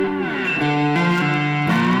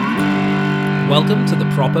Welcome to the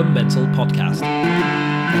Proper Mental Podcast.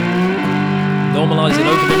 Normalising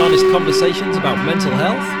open and honest conversations about mental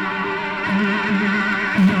health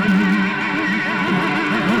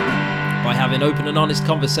by having open and honest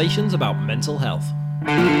conversations about mental health.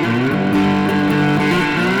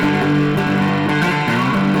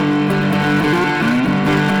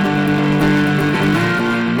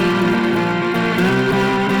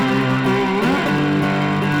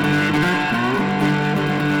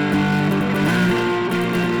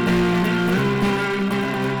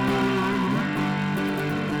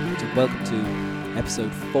 Welcome to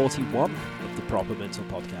episode 41 of the Proper Mental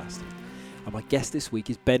Podcast. And my guest this week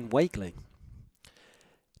is Ben Wakeling.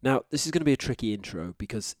 Now, this is going to be a tricky intro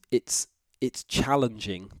because it's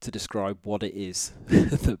challenging to describe what it is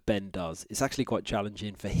that Ben does. It's actually quite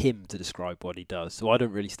challenging for him to describe what he does, so I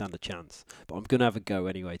don't really stand a chance. But I'm going to have a go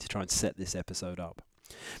anyway to try and set this episode up.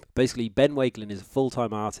 Basically, Ben Wakeling is a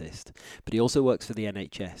full-time artist, but he also works for the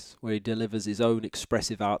NHS, where he delivers his own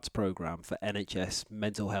expressive arts programme for NHS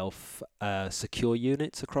mental health secure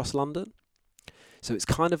units across London. So it's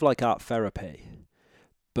kind of like art therapy,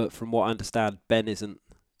 but from what I understand, Ben isn't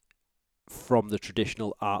from the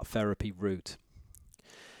traditional art therapy route.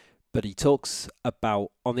 But he talks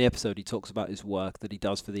about, on the episode, he talks about his work that he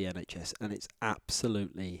does for the NHS, and it's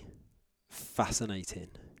absolutely fascinating.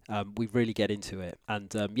 We really get into it,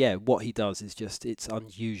 and what he does is just, it's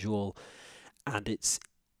unusual and it's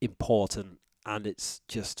important and it's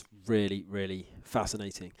just really, really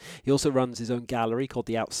fascinating. He also runs his own gallery called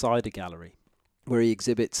the Outsider Gallery, where he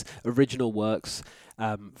exhibits original works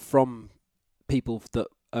from people that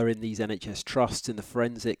are in these NHS trusts, in the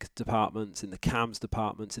forensic departments, in the CAMS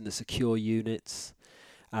departments, in the secure units.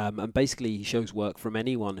 And basically he shows work from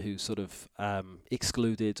anyone who's sort of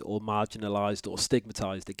excluded or marginalised or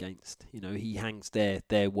stigmatised against. You know, he hangs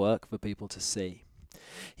their work for people to see.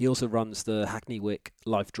 He also runs the Hackney Wick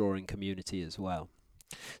life drawing community as well.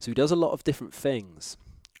 So he does a lot of different things,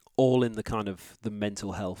 all in the kind of the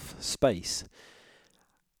mental health space.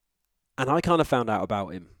 And I kind of found out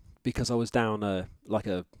about him because I was down a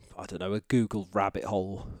Google rabbit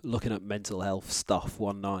hole looking at mental health stuff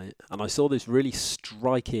one night, and I saw this really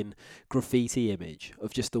striking graffiti image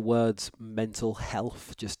of just the words mental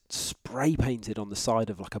health just spray painted on the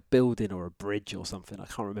side of like a building or a bridge or something. I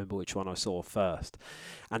can't remember which one I saw first,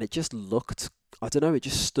 and it just looked, it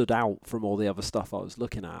just stood out from all the other stuff I was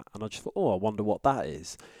looking at, and I just thought, I wonder what that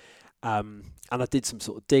is. And I did some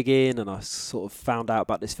sort of digging, and I sort of found out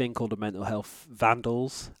about this thing called the mental health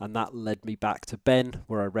vandals, and that led me back to Ben,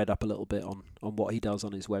 where I read up a little bit on what he does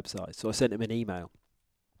on his website. So I sent him an email.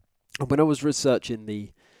 And when I was researching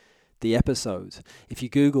the episode, if you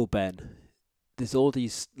Google Ben, there's all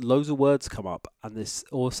these loads of words come up, and there's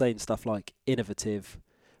all saying stuff like innovative,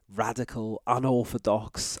 radical,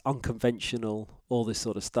 unorthodox, unconventional, all this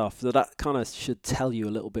sort of stuff. So that kind of should tell you a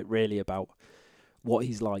little bit really about what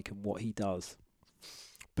he's like and what he does.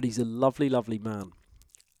 But he's a lovely, lovely man.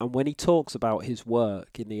 And when he talks about his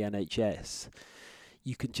work in the NHS,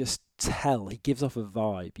 you can just tell, he gives off a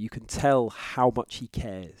vibe. You can tell how much he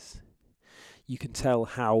cares. You can tell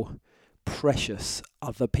how precious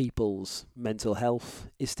other people's mental health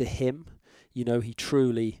is to him. You know, he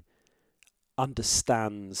truly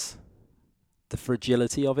understands the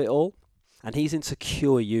fragility of it all. And he's in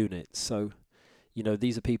secure units, so you know,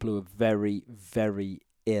 these are people who are very, very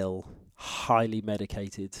ill, highly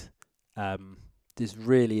medicated. This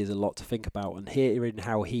really is a lot to think about. And hearing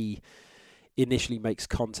how he initially makes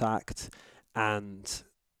contact and,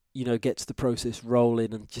 you know, gets the process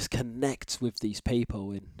rolling and just connects with these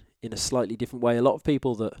people in a slightly different way. A lot of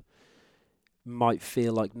people that might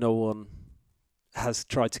feel like no one has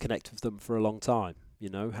tried to connect with them for a long time, you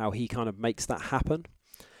know, how he kind of makes that happen.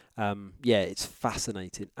 It's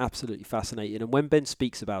fascinating, absolutely fascinating. And when Ben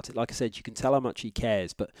speaks about it, like I said, you can tell how much he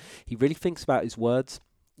cares, but he really thinks about his words.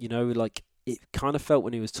 You know, like it kind of felt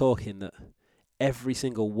when he was talking that every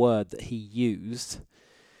single word that he used,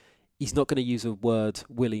 he's not going to use a word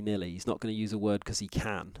willy-nilly. He's not going to use a word because he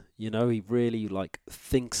can. You know, he really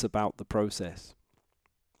thinks about the process.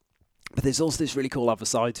 But there's also this really cool other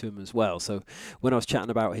side to him as well. So when I was chatting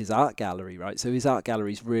about his art gallery, right? So his art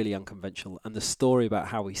gallery is really unconventional, and the story about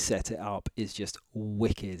how he set it up is just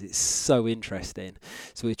wicked. It's so interesting.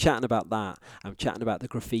 So we're chatting about that. I'm chatting about the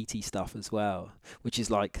graffiti stuff as well, which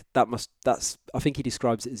is I think he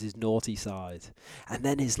describes it as his naughty side. And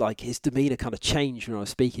then his demeanor kind of changed when I was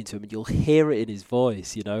speaking to him, and you'll hear it in his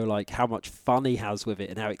voice, you know, like how much fun he has with it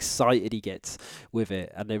and how excited he gets with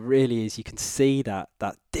it. And there really is, you can see that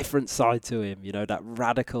different side to him, that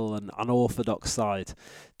radical and unorthodox side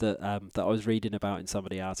that I was reading about in some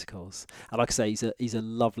of the articles. And like I say, he's a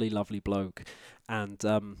lovely, lovely bloke, and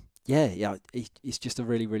he's just a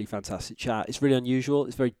really, really fantastic chat. It's really unusual.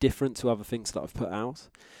 It's very different to other things that I've put out.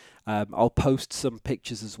 I'll post some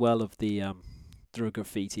pictures as well of the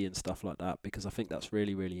graffiti and stuff like that, because I think that's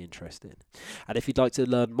really, really interesting. And if you'd like to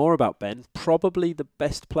learn more about Ben, probably the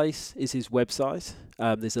best place is his website.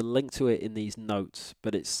 There's a link to it in these notes,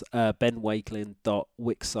 but it's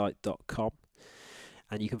benwakeling.wixsite.com.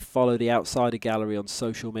 And you can follow the Outsider Gallery on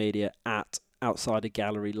social media at Outsider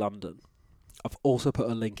Gallery London. I've also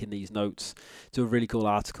put a link in these notes to a really cool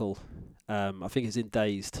article. I think it's in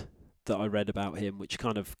Dazed that I read about him, which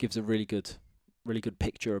kind of gives a really good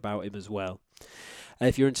picture about him as well.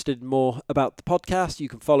 If you're interested in more about the podcast, you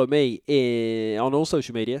can follow me on all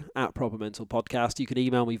social media at Proper Mental Podcast. You can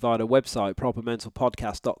email me via the website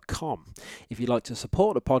propermentalpodcast.com. If you'd like to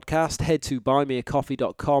support the podcast, head to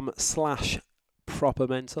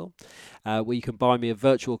buymeacoffee.com/propermental, where you can buy me a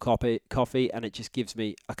virtual coffee, and it just gives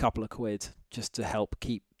me a couple of quid just to help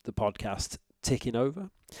keep the podcast ticking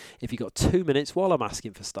over. If you've got 2 minutes while I'm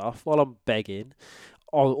asking for stuff, while I'm begging,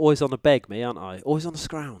 always on the beg me, aren't I? Always on the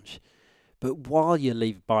scrounge. But while you're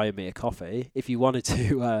buying me a coffee, if you wanted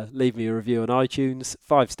to leave me a review on iTunes,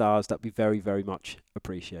 5 stars, that'd be very, very much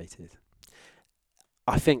appreciated.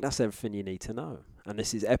 I think that's everything you need to know. And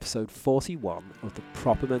this is episode 41 of the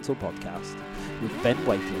Proper Mental Podcast with Ben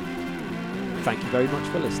Wakeling. Thank you very much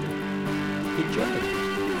for listening. Enjoy.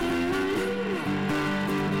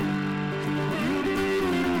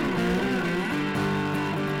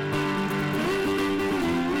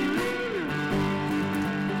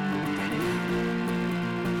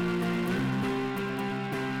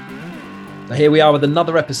 Here we are with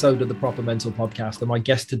another episode of the Proper Mental Podcast, and my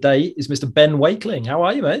guest today is Mr. Ben Wakeling. How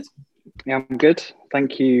are you, mate? Yeah, I'm good.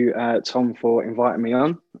 Thank you, Tom, for inviting me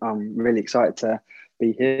on. I'm really excited to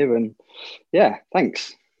be here, and yeah,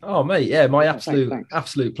 thanks. Oh, mate, yeah, my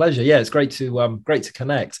absolute pleasure. Yeah, it's great to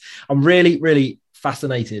connect. I'm really, really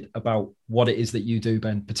fascinated about what it is that you do,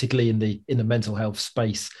 Ben, particularly in the mental health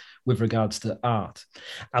space with regards to art.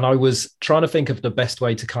 And I was trying to think of the best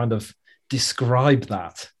way to kind of describe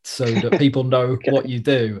that so that people know what you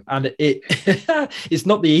do, and it's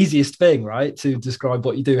not the easiest thing, right, to describe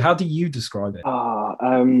what you do. How do you describe it?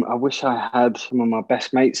 I wish I had some of my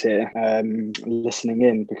best mates here listening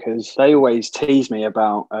in, because they always tease me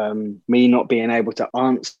about me not being able to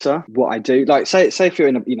answer what I do. Like say if you're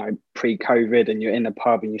in a pre-COVID and you're in a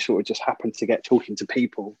pub and you sort of just happen to get talking to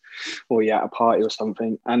people, or you're at a party or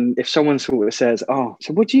something, and if someone sort of says, "Oh,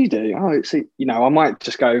 so what do you do?" So I might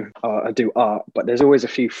just go, "Oh, I do art," but there's always a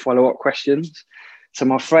few follow-up questions. So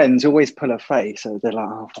my friends always pull a face. So they're like,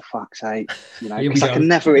 "Oh, for fuck's sake," because I can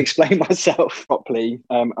never explain myself properly,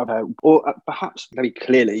 or perhaps very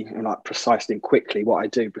clearly and like precisely and quickly what I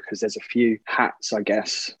do, because there's a few hats, I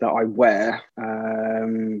guess, that I wear.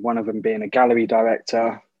 One of them being a gallery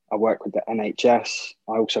director. I work with the NHS.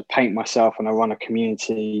 I also paint myself, and I run a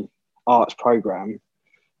community arts program.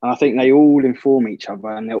 And I think they all inform each other,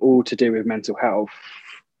 and they're all to do with mental health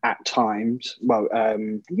at times. Well,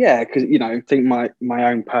 because I think my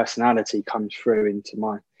own personality comes through into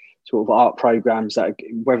my sort of art programs, that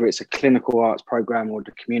whether it's a clinical arts program or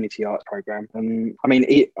the community arts program. Even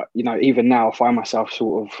now I find myself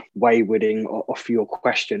sort of waywarding off your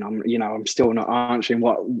question. I'm still not answering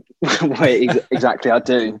what exactly I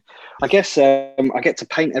do. I guess I get to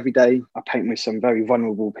paint every day. I paint with some very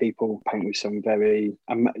vulnerable people, paint with some very,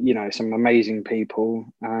 some amazing people.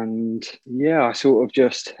 And yeah, I sort of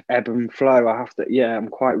just ebb and flow. I'm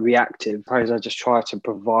quite reactive. I suppose I just try to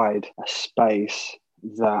provide a space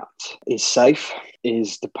that is safe,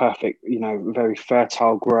 is the perfect, very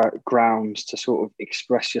fertile grounds to sort of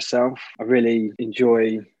express yourself. I really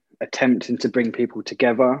enjoy attempting to bring people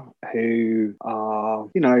together who are,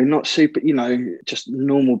 not super, just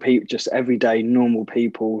normal people, just everyday normal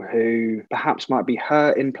people who perhaps might be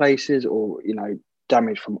hurt in places, or,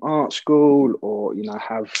 damage from art school, or,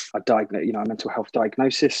 have a mental health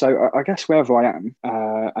diagnosis. So I guess wherever I am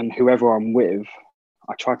and whoever I'm with,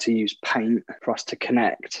 I try to use paint for us to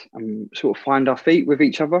connect and sort of find our feet with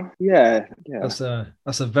each other. Yeah. That's a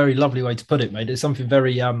very lovely way to put it, mate. There's something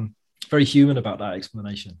very very human about that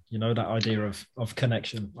explanation. That idea of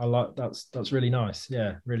connection. I like that's really nice.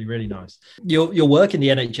 Yeah, really, really nice. Your work in the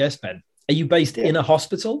NHS, Ben. Are you based in a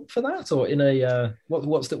hospital for that, or in a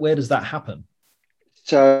where does that happen?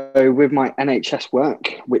 So with my NHS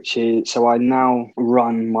work, I now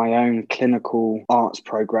run my own clinical arts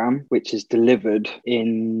program, which is delivered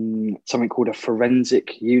in something called a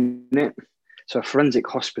forensic unit. so a forensic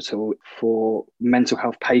hospital for mental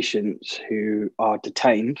health patients who are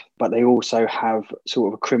detained, but they also have sort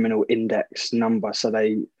of a criminal index number. So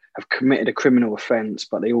they have committed a criminal offence,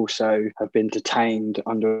 but they also have been detained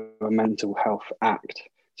under a mental health act.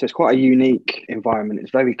 So it's quite a unique environment.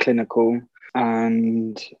 It's very clinical,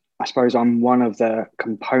 and I suppose I'm one of the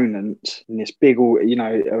components in this big,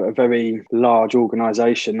 a very large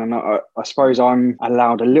organisation. And I suppose I'm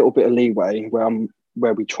allowed a little bit of leeway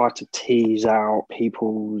where we try to tease out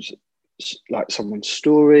people's, like someone's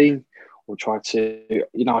story, or I try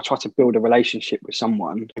to build a relationship with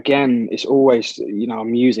someone. Again, it's always,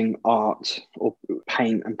 I'm using art or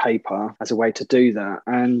paint and paper as a way to do that.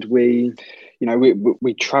 And we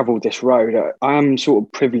travel this road. I am sort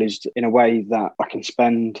of privileged in a way that I can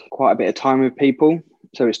spend quite a bit of time with people.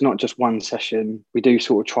 So it's not just one session. We do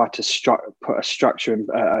sort of try to put a structure and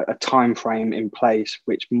a time frame in place,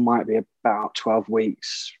 which might be about 12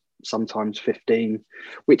 weeks, sometimes 15,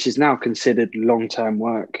 which is now considered long-term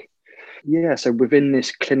work. Yeah, so within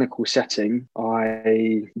this clinical setting,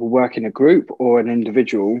 I will work in a group or an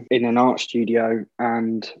individual in an art studio.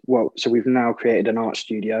 And so we've now created an art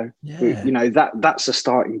studio. Yeah. That's a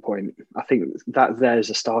starting point. I think that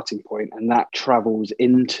there's a starting point, and that travels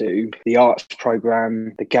into the arts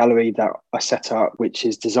program, the gallery that I set up, which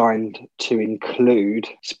is designed to include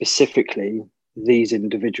specifically these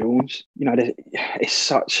individuals. It's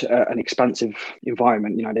such an expansive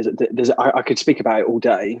environment. I could speak about it all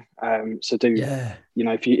day. So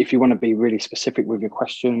if you want to be really specific with your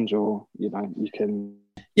questions, or you can.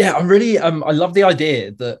 Yeah, I'm really I love the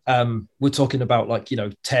idea that we're talking about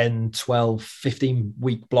 10, 12, 15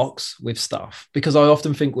 week blocks with stuff, because I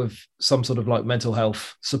often think with some sort of like mental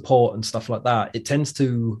health support and stuff like that,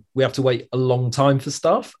 we have to wait a long time for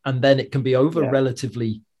stuff, and then it can be over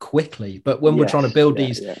relatively quickly. But when we're trying to build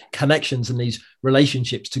these connections and these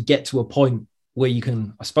relationships to get to a point where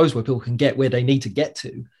where people can get where they need to get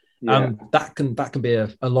to, that can be a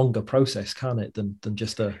longer process, can't it, than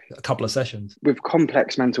just a couple of sessions. With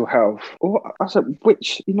complex mental health,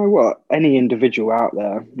 which, any individual out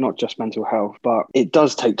there, not just mental health, but it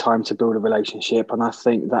does take time to build a relationship. And I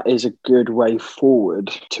think that is a good way forward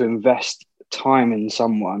to invest time in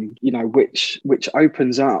someone, which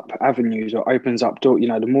opens up avenues or opens up doors.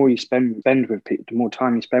 The more you spend with people, the more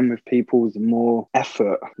time you spend with people, the more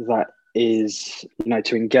effort that is,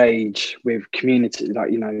 to engage with community,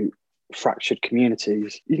 fractured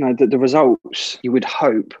communities. The results you would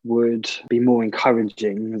hope would be more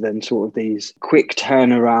encouraging than sort of these quick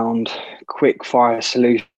turnaround, quick fire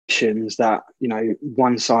solutions that,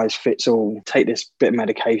 one size fits all. Take this bit of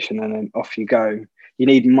medication and then off you go. You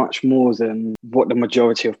need much more than what the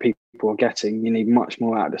majority of people are getting. You need much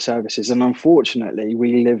more out of the services. And unfortunately,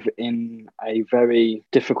 we live in a very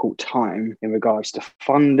difficult time in regards to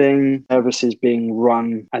funding, services being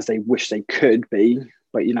run as they wish they could be.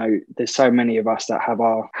 But, there's so many of us that have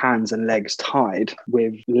our hands and legs tied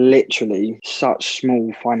with literally such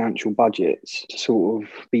small financial budgets to sort of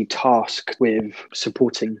be tasked with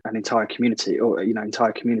supporting an entire community or,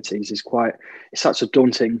 entire communities it's such a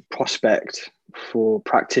daunting prospect for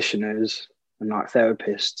practitioners and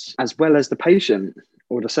therapists, as well as the patient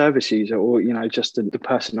or the service user, or, just the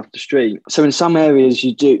person off the street. So in some areas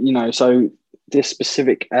you do, so this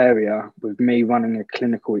specific area with me running a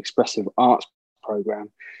clinical expressive arts program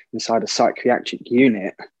inside a psychiatric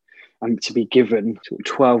unit, and to be given sort of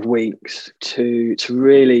 12 weeks to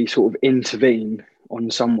really sort of intervene on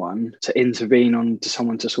someone, to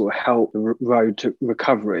someone to sort of help the road to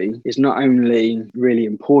recovery is not only really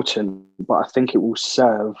important, but I think it will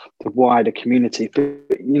serve the wider community,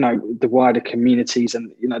 the wider communities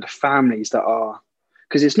and, the families that are,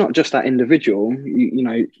 because it's not just that individual,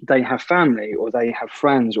 they have family or they have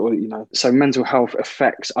friends or, so mental health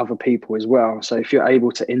affects other people as well. So if you're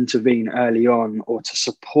able to intervene early on or to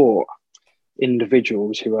support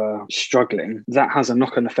individuals who are struggling, that has a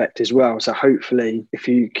knock-on effect as well. So hopefully, if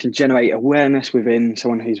you can generate awareness within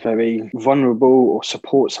someone who's very vulnerable or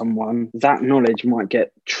support someone, that knowledge might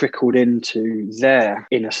get trickled into their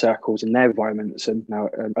inner circles and their environments. And now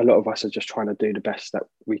a lot of us are just trying to do the best that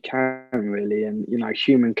we can, really. And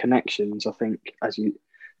human connections, I think, as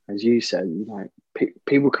you said,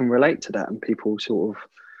 people can relate to that, and people sort of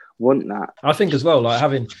want that. I think as well,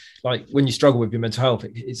 when you struggle with your mental health,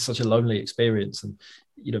 it's such a lonely experience, and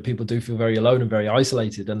people do feel very alone and very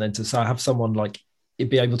isolated. And then to have someone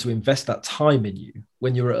be able to invest that time in you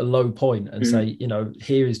when you're at a low point and say,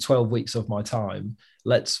 here is 12 weeks of my time,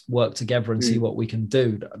 let's work together and see what we can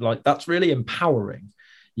do. That's really empowering.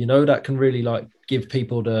 That can really give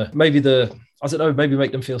people maybe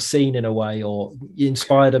make them feel seen in a way, or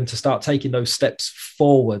inspire them to start taking those steps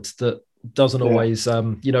forward that doesn't always,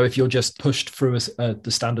 if you're just pushed through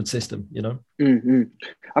the standard system, Mm-hmm.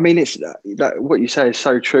 I mean, it's what you say is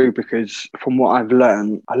so true, because from what I've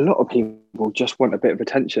learned, a lot of people just want a bit of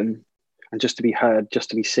attention and just to be heard, just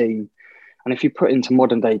to be seen. And if you put into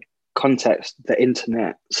modern day context, the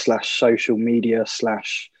internet / social media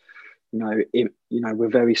 / we're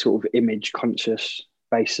very sort of image conscious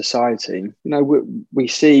based society. We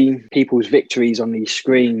see people's victories on these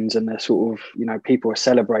screens, and they're sort of, people are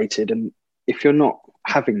celebrated. And if you're not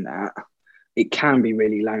having that, it can be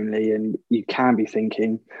really lonely, and you can be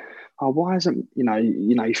thinking, oh, why isn't,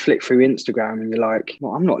 you flick through Instagram and you're like,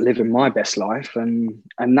 well, I'm not living my best life. And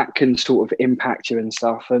that can sort of impact you and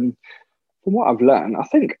stuff. And from what I've learned, I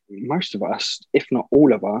think most of us, if not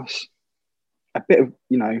all of us, a bit of,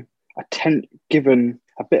 given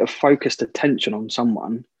a bit of focused attention on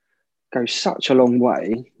someone goes such a long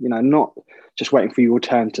way, not just waiting for your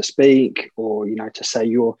turn to speak or, to say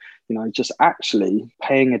you're, just actually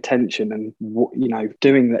paying attention and,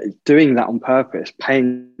 doing that on purpose,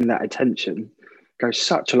 paying that attention goes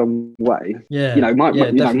such a long way. Yeah.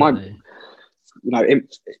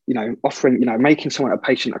 Offering, making someone, a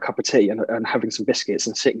patient, a cup of tea and having some biscuits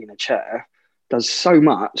and sitting in a chair does so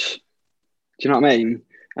much. Do you know what I mean?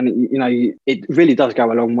 And, it really does go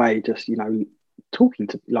a long way. Just, talking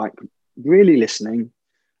to, like, really listening,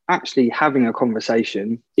 actually having a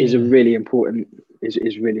conversation is really important,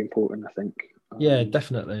 I think. Yeah,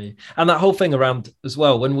 definitely. And that whole thing around as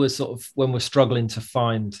well, when we're struggling to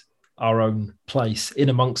find our own place in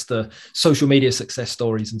amongst the social media success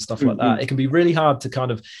stories and stuff like that, it can be really hard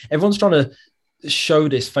to everyone's trying to show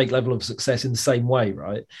this fake level of success in the same way,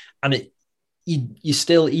 right? And you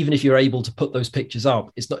still, even if you're able to put those pictures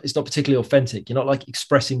up, it's not particularly authentic. You're not like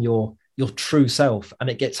expressing your true self, and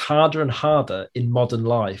it gets harder and harder in modern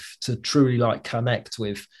life to truly like connect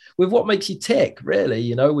with what makes you tick,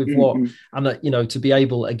 really, with what, and to be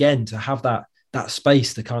able again to have that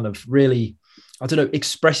space to kind of really, I don't know,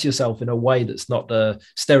 express yourself in a way that's not the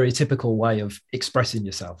stereotypical way of expressing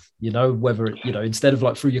yourself, whether, instead of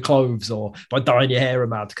like through your clothes or by dyeing your hair a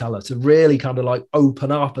mad color, to really kind of like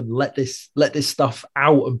open up and let this stuff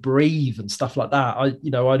out and breathe and stuff like that.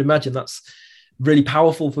 I'd imagine that's really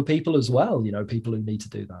powerful for people as well, people who need to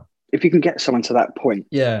do that. If you can get someone to that point,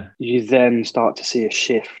 you then start to see a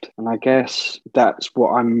shift. And I guess that's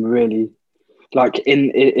what I'm really like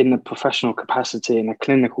in the professional capacity, in a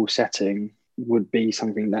clinical setting, would be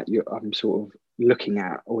something that I'm sort of looking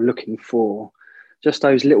at or looking for. Just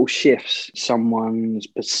those little shifts, someone's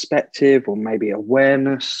perspective or maybe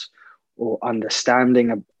awareness or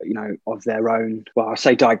understanding of, of their own, well, I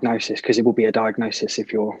say diagnosis because it will be a diagnosis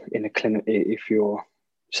if you're in a clinic, if you're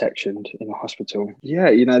sectioned in a hospital.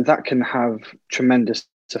 Yeah, that can have tremendous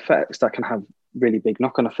effects. That can have really big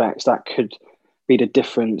knock-on effects. That could be the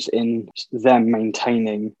difference in them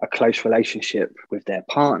maintaining a close relationship with their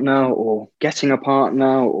partner or getting a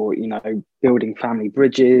partner or, building family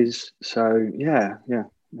bridges. So, yeah.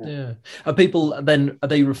 Are people then, are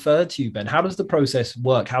they referred to you, Ben? How does the process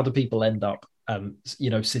work? How do people end up,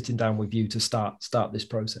 sitting down with you to start this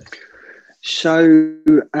process? So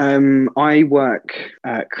I work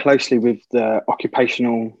closely with the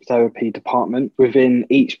occupational therapy department. Within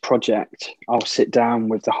each project, I'll sit down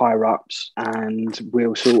with the higher ups and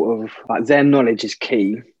we'll sort of, like, their knowledge is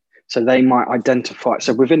key. So they might identify.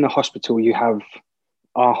 So within the hospital, you have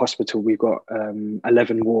our hospital, we've got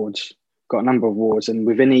 11 wards, got a number of wards. And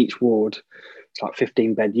within each ward, it's like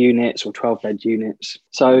 15 bed units or 12 bed units.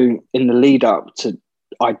 So in the lead up to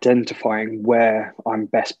identifying where I'm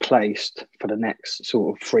best placed for the next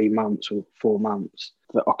sort of 3 months or 4 months,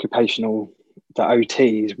 the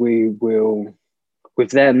OTs, we will,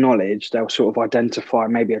 with their knowledge, they'll sort of identify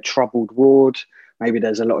maybe a troubled ward, maybe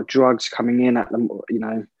there's a lot of drugs coming in at them,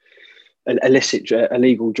 illicit,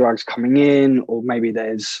 illegal drugs coming in, or maybe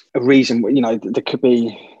there's a reason, there could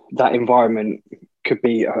be that environment could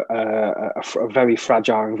be a very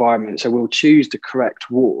fragile environment. So we'll choose the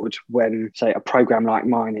correct ward when, say, a program like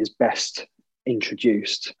mine is best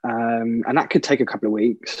introduced. And that could take a couple of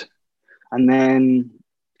weeks. And then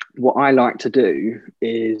what I like to do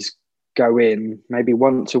is go in maybe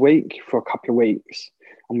once a week for a couple of weeks.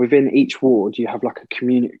 And within each ward, you have like a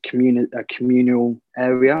communal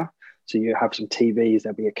area. So you have some TVs,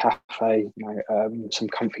 there'll be a cafe, some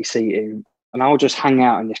comfy seating. And I'll just hang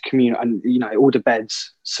out in this communal, and all the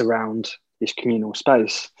beds surround this communal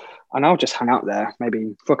space. And I'll just hang out there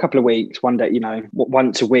maybe for a couple of weeks, one day,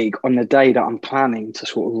 once a week. On the day that I'm planning to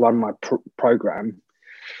sort of run my program,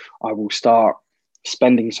 I will start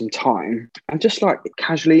spending some time and just like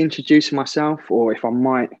casually introducing myself. Or if I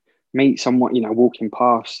might meet someone, walking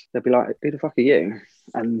past, they'll be like, who the fuck are you?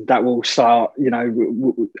 and that will start,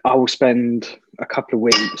 I will spend a couple of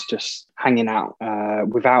weeks just hanging out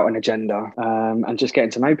without an agenda, and just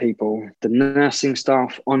getting to know people, the nursing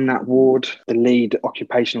staff on that ward, the lead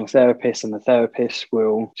occupational therapist, and the therapist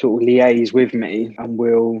will sort of liaise with me, and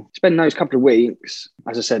we'll spend those couple of weeks,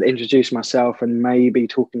 as I said, introduce myself and maybe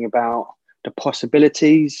talking about the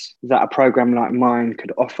possibilities that a program like mine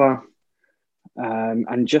could offer.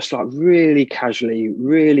 And just like really casually,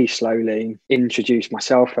 really slowly introduce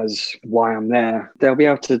myself as why I'm there. They'll be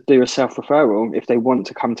able to do a self-referral. If they want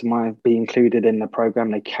to come to be included in the program,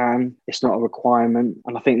 they can. It's not a requirement.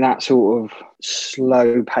 And I think that sort of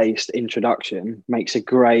slow-paced introduction makes a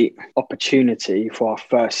great opportunity for our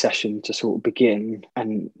first session to sort of begin.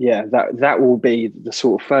 And yeah, that will be the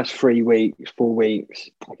sort of first 3 weeks, 4 weeks,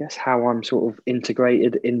 I guess, how I'm sort of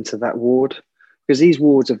integrated into that ward. Because these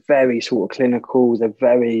wards are very sort of clinical.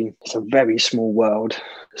 It's a very small world.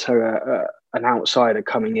 So an outsider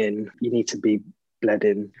coming in, you need to be bled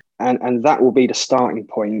in. And that will be the starting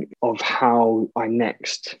point of how I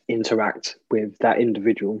next interact with that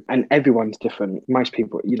individual. And everyone's different. Most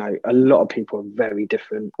people, a lot of people are very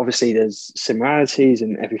different. Obviously, there's similarities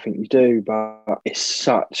in everything you do, but it's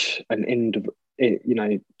such an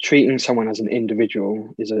treating someone as an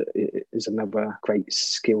individual is another great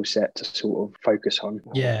skill set to sort of focus on.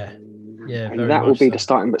 And that will be the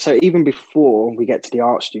starting. But so even before we get to the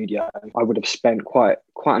art studio, I would have spent quite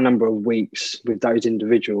a number of weeks with those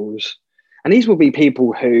individuals. And these will be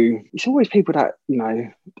people who, it's always people that,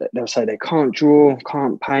 they'll say they can't draw,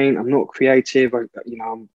 can't paint, I'm not creative, I'm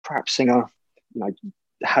perhaps singer,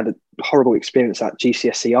 had a horrible experience at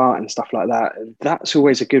GCSE art and stuff like that. And that's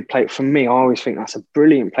always a good place for me. I always think that's a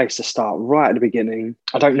brilliant place to start right at the beginning.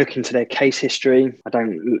 I don't look into their case history. I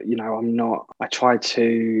try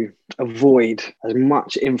to avoid as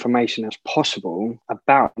much information as possible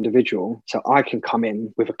about individual so I can come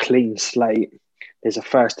in with a clean slate. There's a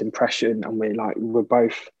first impression and we're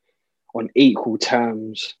both on equal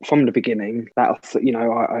terms from the beginning. That,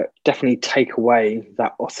 I definitely take away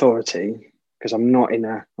that authority. Because I've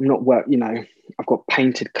got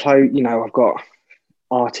painted clothes, I've got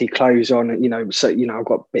arty clothes on, I've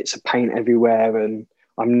got bits of paint everywhere, and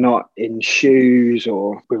I'm not in shoes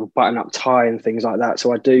or with a button-up tie and things like that.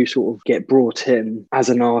 So I do sort of get brought in as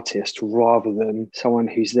an artist rather than someone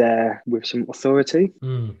who's there with some authority.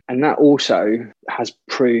 And that also has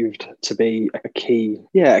proved to be a key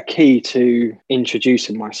to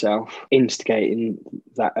introducing myself, instigating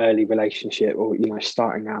that early relationship, or,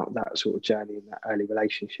 starting out that sort of journey in that early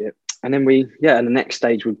relationship. And then and the next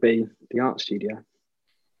stage would be the art studio.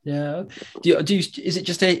 Yeah. Is it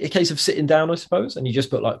just a case of sitting down, I suppose, and you just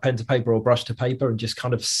put like pen to paper or brush to paper and just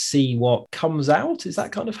kind of see what comes out? Is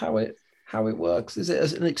that kind of how it works? Is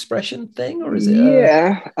it an expression thing, or is it?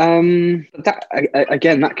 That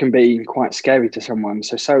can be quite scary to someone.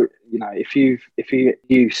 So if you're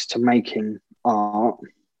used to making art,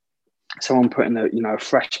 someone putting a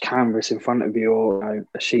fresh canvas in front of you, or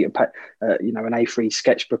a sheet of paper, an A3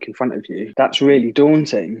 sketchbook in front of you, that's really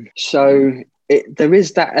daunting. So there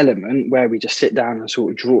is that element where we just sit down and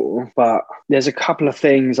sort of draw, but there's a couple of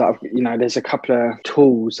things that there's a couple of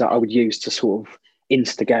tools that I would use to sort of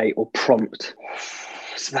instigate or prompt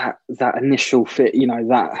so that initial fear,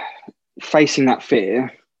 that facing that fear.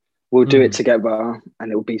 We'll do it together,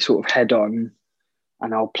 and it will be sort of head on.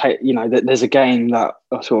 And I'll play, there's a game that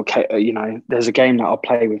I'll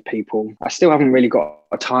play with people. I still haven't really got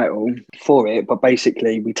a title for it, but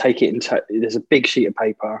basically we take it into, there's a big sheet of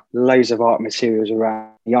paper, loads of art materials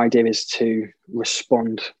around. The idea is to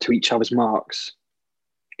respond to each other's marks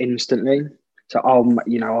instantly. So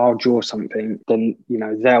I'll draw something, then,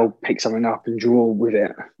 they'll pick something up and draw with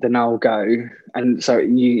it. Then I'll go. And so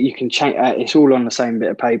you can change, it's all on the same bit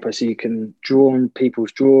of paper. So you can draw on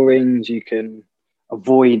people's drawings, you can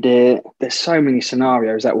avoid it. There's so many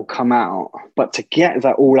scenarios that will come out, but to get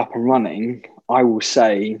that all up and running, I will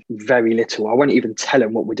say very little. I won't even tell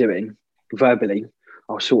them what we're doing verbally.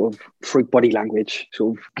 I'll sort of, through body language, I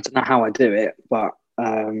don't know how I do it, but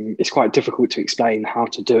it's quite difficult to explain how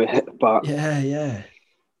to do it. But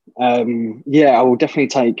I will definitely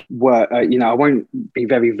take work. I won't be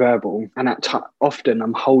very verbal, and often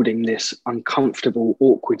I'm holding this uncomfortable,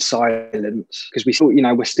 awkward silence because we're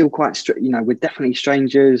still quite, we're definitely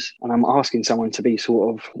strangers, and I'm asking someone to be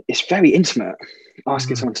it's very intimate.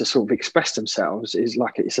 Asking someone to sort of express themselves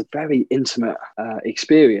it's a very intimate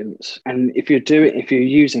experience. And if you're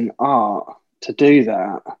using art to do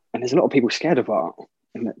that, and there's a lot of people scared of art,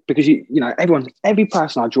 because every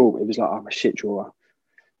person I draw with is like, I'm a shit drawer.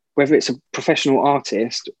 Whether it's a professional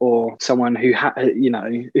artist or someone who has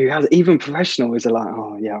even professional is like,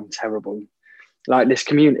 oh yeah, I'm terrible. like this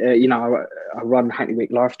community, I run Hackney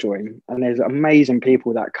Week Life Drawing, and there's amazing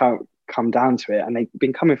people that come down to it, and they've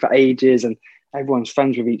been coming for ages, and everyone's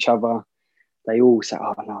friends with each other. They all say,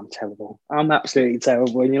 "Oh no, I'm terrible. I'm absolutely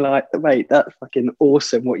terrible," and you're like, "Mate, that's fucking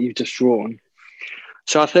awesome what you've just drawn."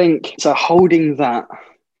 So I think holding that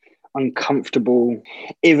uncomfortable,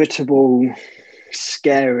 irritable,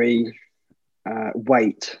 scary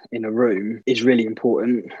weight in a room is really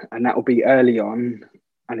important, and that will be early on,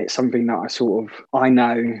 and it's something that I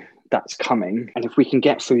know that's coming, and if we can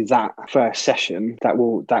get through that first session, that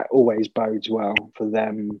always bodes well for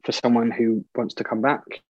them, for someone who wants to come back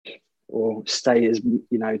or stay, as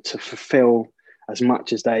to fulfill as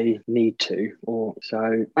much as they need to, or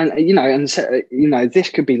so. And this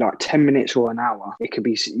could be like 10 minutes or an hour. It could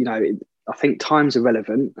be, I think time's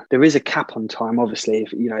irrelevant. There is a cap on time, obviously.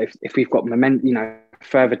 If we've got momentum,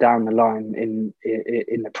 further down the line in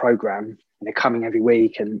the program, and they're coming every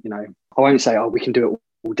week, and I won't say, we can do it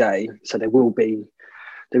all day. So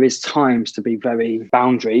there is times to be very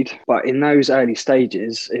boundaried, but in those early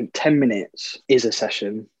stages, in 10 minutes is a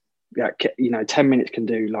session. 10 minutes can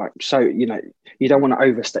do you don't want to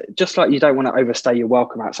overstay, just like you don't want to overstay your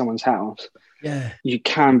welcome at someone's house. Yeah, you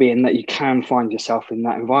can be in that, you can find yourself in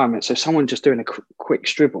that environment. So someone just doing a quick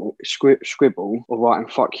scribble or writing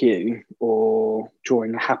 "fuck you" or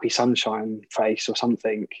drawing a happy sunshine face or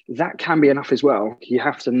something, that can be enough as well. You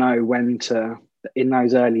have to know when to, in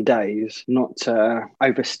those early days, not to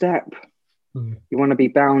overstep. You want to be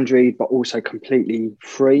boundaried, but also completely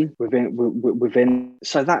free within.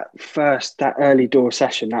 So that early door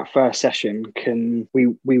session, that first session,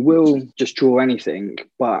 we will just draw anything,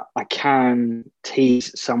 but I can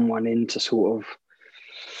tease someone into sort of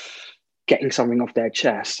getting something off their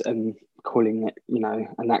chest and calling it,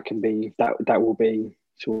 and that can be that will be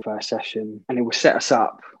sort of first session, and it will set us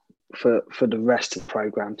up for the rest of the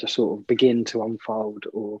program to sort of begin to unfold,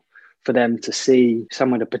 or for them to see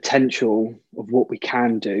some of the potential of what we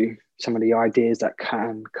can do, some of the ideas that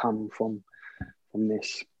can come from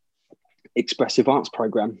this expressive arts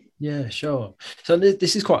program. Yeah, sure. So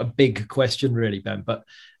this is quite a big question, really, Ben, but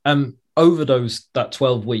over that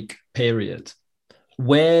 12-week period,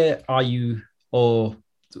 where are you, or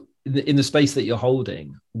in the space that you're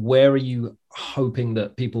holding, where are you hoping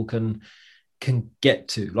that people can get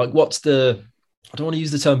to? Like, what's the, I don't want to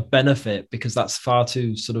use the term benefit because that's far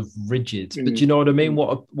too sort of rigid, but do you know what I mean?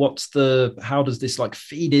 How does this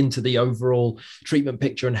feed into the overall treatment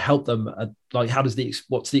picture and help them? What's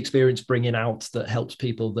the experience bringing out that helps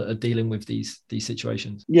people that are dealing with these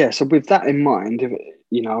situations? Yeah. So with that in mind,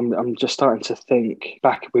 I'm just starting to think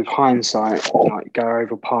back with hindsight, go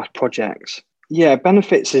over past projects. Yeah,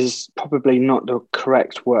 benefits is probably not the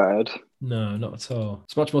correct word. No, not at all.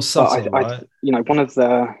 It's much more subtle, right? One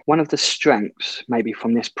of the strengths maybe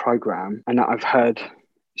from this program, and that I've heard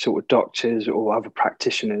sort of doctors or other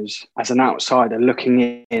practitioners as an outsider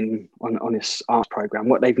looking in on this arts program,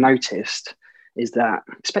 what they've noticed is that,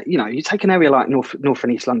 you take an area like North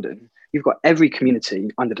and East London, you've got every community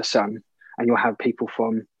under the sun, and you'll have people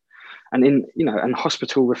from, and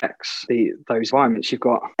hospital reflects those environments. You've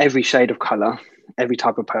got every shade of colour, every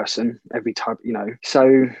type of person, every type,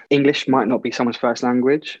 So English might not be someone's first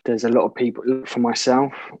language. There's a lot of people, for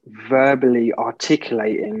myself, verbally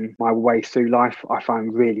articulating my way through life, I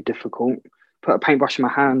find really difficult. Put a paintbrush in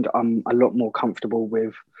my hand, I'm a lot more comfortable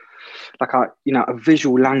with. A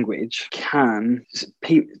visual language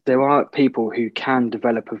there are people who can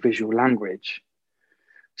develop a visual language.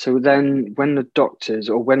 So then when the doctors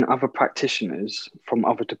or when other practitioners from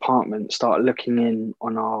other departments start looking in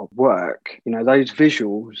on our work, those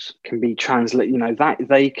visuals can be translated,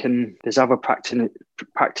 there's other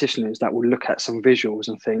practitioners that will look at some visuals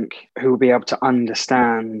and think, who will be able to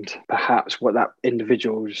understand perhaps what that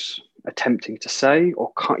individual's attempting to say,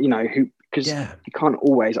 or because you can't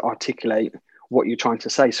always articulate what you're trying to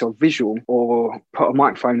say. So a visual, or put a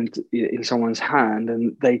microphone in someone's hand,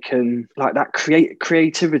 and they can, that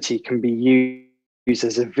creativity can be used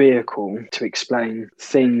as a vehicle to explain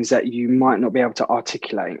things that you might not be able to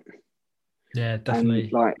articulate. Yeah, definitely.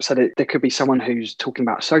 And so there could be someone who's talking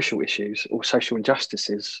about social issues or social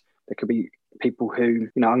injustices. There could be people who,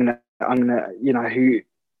 who,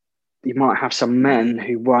 you might have some men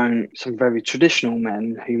some very traditional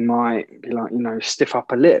men who might be stiff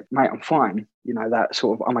upper lip, mate, I'm fine. That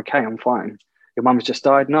sort of, I'm okay, I'm fine. Your mum's just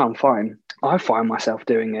died? No, I'm fine. I find myself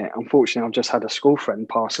doing it. Unfortunately, I've just had a school friend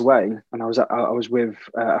pass away, and I was with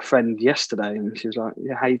a friend yesterday, and she was like,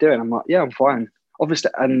 "Yeah, how you doing?" I'm like, "Yeah, I'm fine."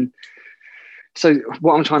 Obviously, and so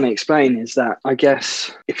what I'm trying to explain is that, I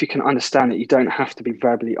guess, if you can understand that you don't have to be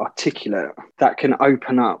verbally articulate, that can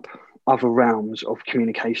open up other realms of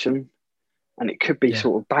communication. And it could be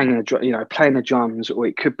sort of banging playing the drums, or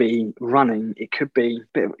it could be running. It could be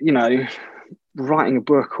a bit, writing a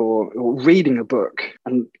book or reading a book.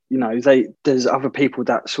 And, there's other people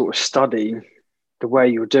that sort of study the way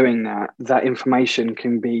you're doing that information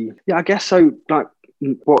can be, I guess so, like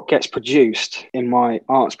what gets produced in my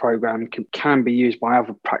arts program can be used by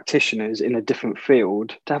other practitioners in a different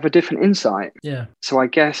field to have a different insight. Yeah. So I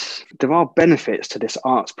guess there are benefits to this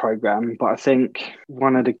arts program, but I think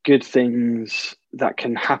one of the good things that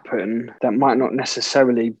can happen that might not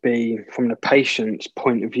necessarily be from the patient's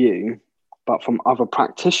point of view, but from other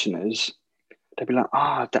practitioners, they'd be like,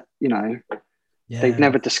 they've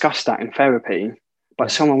never discussed that in therapy. But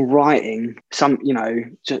someone writing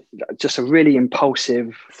just a really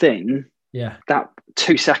impulsive thing, that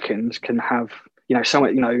 2 seconds can have,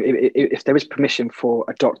 if there is permission for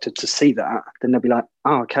a doctor to see that, then they'll be like,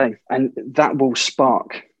 oh, okay. And that will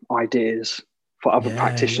spark ideas for other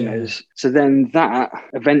practitioners. Yeah. So then that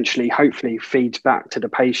eventually, hopefully, feeds back to the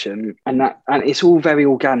patient, and it's all very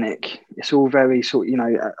organic. It's all very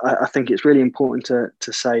I think it's really important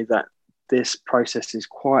to say that this process is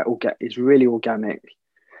is really organic,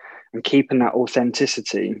 and keeping that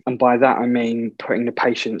authenticity. And by that, I mean putting the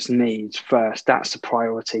patient's needs first. That's the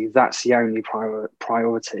priority. That's the only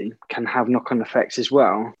priority. Can have knock-on effects as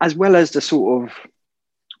well as the sort of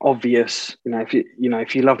obvious,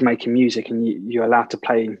 if you love making music and you're allowed to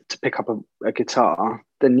pick up a guitar,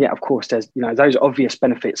 then of course there's, those obvious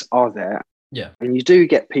benefits are there. Yeah. And you do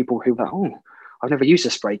get people who are like, oh, I've never used a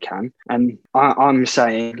spray can. And I'm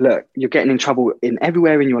saying, look, you're getting in trouble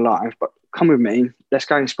everywhere in your life, but come with me, let's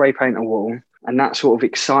go and spray paint a wall. And that sort of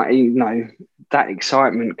exciting, that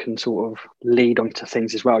excitement can sort of lead onto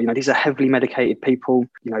things as well. These are heavily medicated people.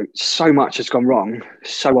 So much has gone wrong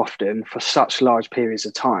so often for such large periods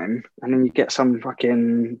of time. And then you get some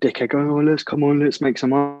fucking dickhead going, oh, let's make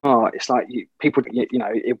some art. It's like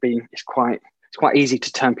it's quite easy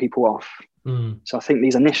to turn people off. So I think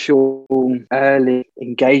these initial early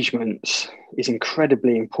engagements is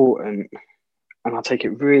incredibly important, and I take it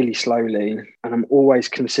really slowly, and I'm always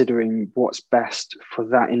considering what's best for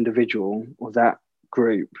that individual or that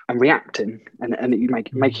group and reacting and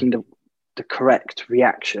making the correct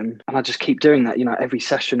reaction. And I just keep doing that, every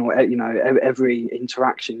session or every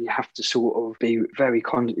interaction. You have to sort of be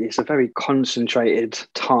it's a very concentrated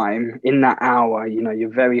time in that hour. You're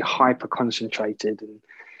very hyper concentrated, and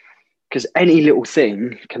because any little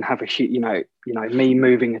thing can have a huge, me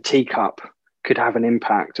moving a teacup could have an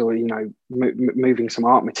impact, or, moving some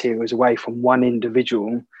art materials away from one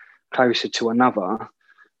individual closer to another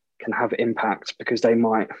can have impact because they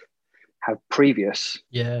might have previous.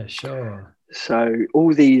 Yeah, sure. So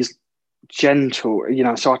all these gentle,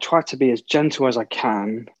 so I try to be as gentle as I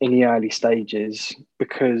can in the early stages,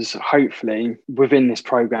 because hopefully within this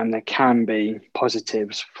program there can be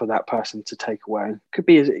positives for that person to take away. Could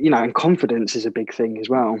be, and confidence is a big thing as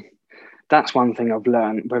well. That's one thing I've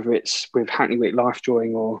learned, whether it's with Hackney Wick Life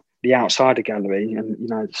Drawing or the Outsider Gallery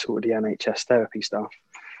and sort of the NHS therapy stuff.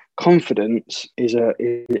 Confidence is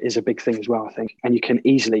a big thing as well, I think, and you can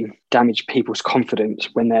easily damage people's confidence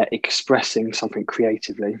when they're expressing something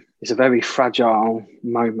creatively. It's a very fragile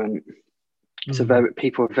moment.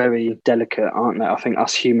 People are very delicate, aren't they? I think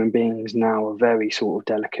us human beings now are very sort of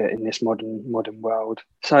delicate in this modern world.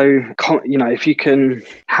 So if you can,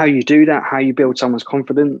 how you do that, how you build someone's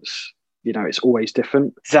confidence, it's always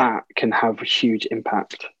different. That can have a huge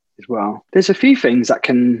impact as well. There's a few things that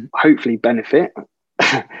can hopefully benefit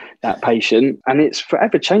that patient, and it's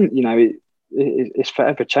forever change. It's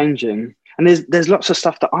forever changing, and there's lots of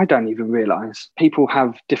stuff that I don't even realize. People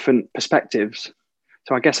have different perspectives,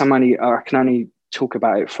 so I guess I can only talk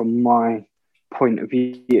about it from my point of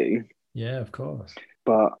view. Yeah, of course.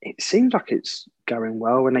 But it seems like it's going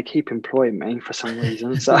well, and they keep employing me for some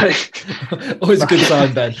reason. So always a good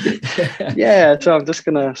sign, Ben. Yeah, so I'm just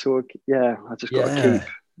gonna sort of I just got to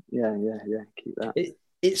keep that.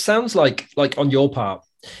 It sounds like on your part,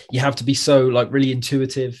 you have to be so really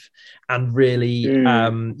intuitive and really,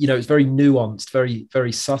 it's very nuanced, very,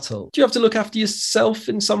 very subtle. Do you have to look after yourself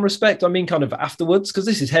in some respect? I mean, kind of afterwards, because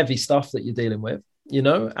this is heavy stuff that you're dealing with,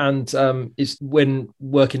 and it's when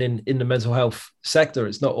working in the mental health sector,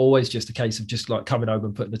 it's not always just a case of just coming home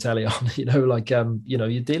and putting the telly on,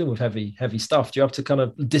 you're dealing with heavy stuff. Do you have to kind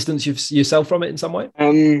of distance yourself from it in some way?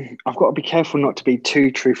 I've got to be careful not to be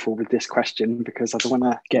too truthful with this question, because I don't want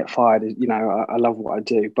to get fired. I love what I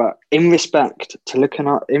do, but with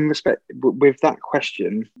that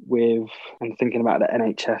question, and thinking about the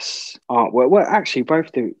NHS artwork, well, actually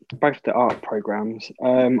both the art programs,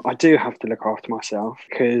 I do have to look after myself. yourself,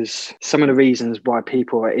 because some of the reasons why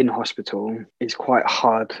people are in hospital is quite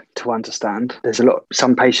hard to understand.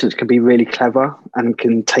 Some patients can be really clever and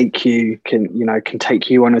can take you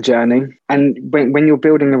on a journey. And when you're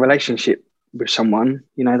building a relationship with someone,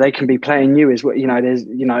 they can be playing you as well.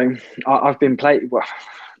 I've been played. Well,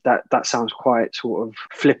 that sounds quite sort of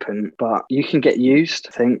flippant, but you can get used,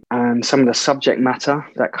 I think. And some of the subject matter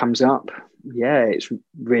that comes up, it's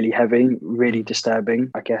really heavy, really disturbing.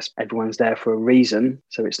 I guess everyone's there for a reason,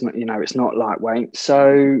 so it's not lightweight.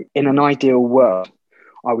 So in an ideal world,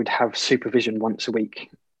 I would have supervision once a week,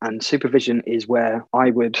 and supervision is where I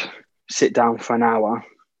would sit down for an hour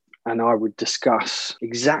and I would discuss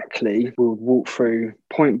exactly. We would walk through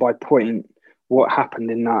point by point what happened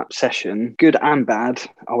in that session, good and bad.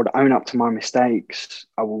 I would own up to my mistakes.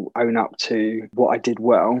 I will own up to what I did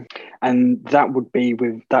well. And that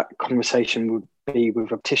conversation would be with a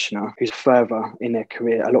practitioner who's further in their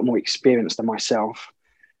career, a lot more experienced than myself.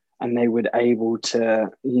 And they would able to,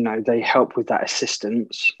 they help with that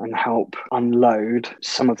assistance and help unload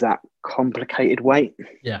some of that complicated weight.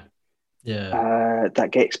 Yeah.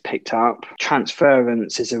 That gets picked up.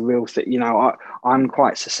 Transference is a real thing. I'm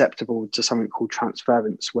quite susceptible to something called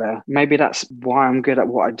transference, where maybe that's why I'm good at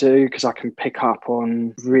what I do, because I can pick up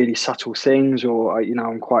on really subtle things, or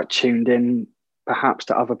I'm quite tuned in perhaps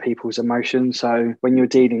to other people's emotions. So when you're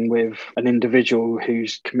dealing with an individual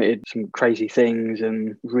who's committed some crazy things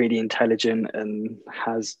and really intelligent and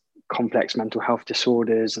has complex mental health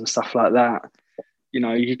disorders and stuff like that,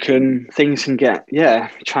 things can get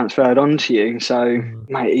transferred onto you. So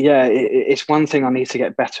mate, it's one thing I need to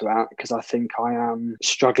get better at, because I think I am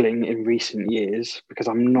struggling in recent years because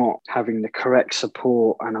I'm not having the correct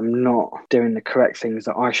support and I'm not doing the correct things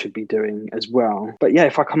that I should be doing as well. But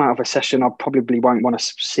if I come out of a session, I probably won't want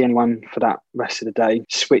to see anyone for that rest of the day.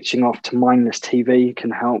 Switching off to mindless TV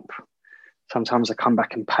can help. Sometimes I come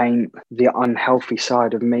back and paint. The unhealthy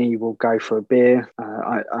side of me will go for a beer.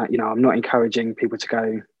 I'm not encouraging people to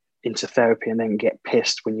go into therapy and then get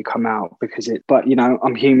pissed when you come out, but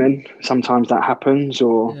I'm human. Sometimes that happens,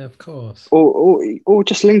 or of course, or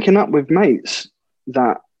just linking up with mates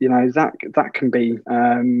that can be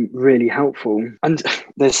really helpful. And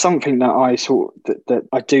there's something that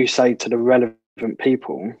I do say to the relevant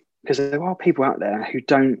people, because there are people out there who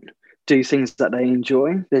don't do things that they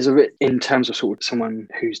enjoy. In terms of sort of someone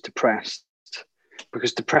who's depressed,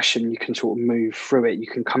 because depression, you can sort of move through it. You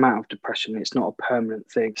can come out of depression. It's not a permanent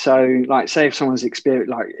thing. So say if someone's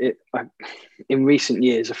experienced in recent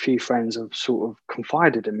years, a few friends have sort of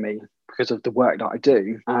confided in me because of the work that I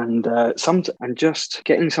do, and just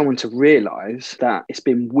getting someone to realise that it's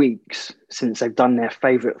been weeks since they've done their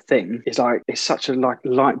favourite thing it's such a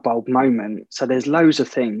light bulb moment. So there's loads of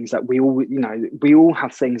things that we all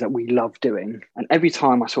have things that we love doing, and every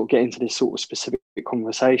time I sort of get into this sort of specific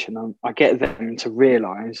conversation, I get them to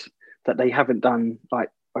realise that they haven't done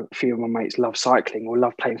a few of my mates love cycling or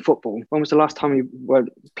love playing football. When was the last time you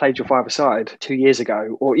played your five-a-side? 2 years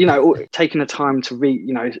ago. Or taking the time to read.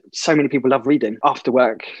 So many people love reading. After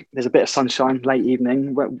work, there's a bit of sunshine, late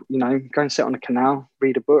evening, go and sit on a canal,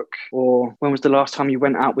 read a book. Or when was the last time you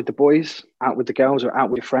went out with the boys, out with the girls, or out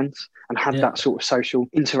with your friends and had that sort of social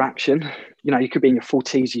interaction? You could be in your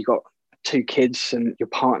 40s, you got 2 kids and your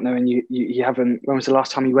partner, and you haven't. When was the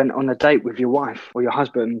last time you went on a date with your wife or your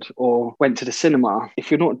husband, or went to the cinema?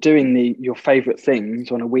 If you're not doing your favorite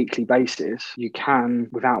things on a weekly basis, you can,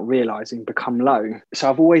 without realizing, become low.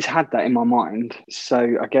 So I've always had that in my mind.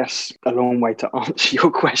 So I guess a long way to answer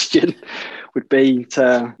your question would be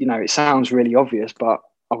to, it sounds really obvious, but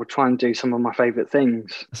I would try and do some of my favorite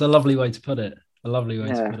things. That's a lovely way to put it. A lovely way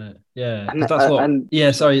to put it. Yeah. Because that's what,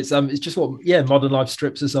 it's just what, modern life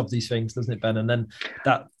strips us of these things, doesn't it, Ben? And then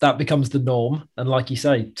that becomes the norm. And like you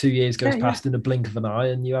say, 2 years goes past in a blink of an eye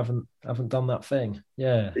and you haven't done that thing.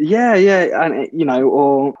 Yeah. Yeah. And,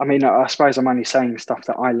 I suppose I'm only saying stuff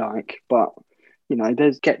that I like, but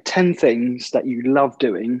get 10 things that you love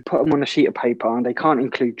doing, put them on a sheet of paper, and they can't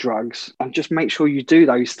include drugs, and just make sure you do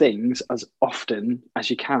those things as often as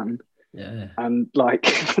you can. Yeah. And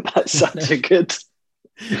that's such a good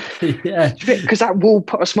because that will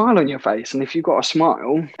put a smile on your face, and if you've got a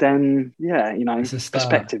smile, then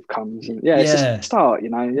perspective comes, and it's a start.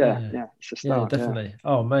 It's a start. Definitely.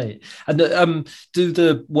 Oh mate. And do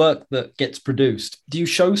the work that gets produced, do you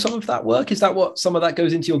show some of that work? Is that what some of that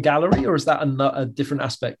goes into your gallery, or is that a different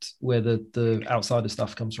aspect where the outsider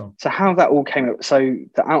stuff comes from? So how that all came up, so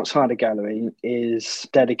the outsider gallery is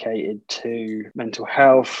dedicated to mental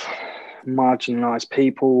health, marginalized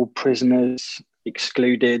people, prisoners,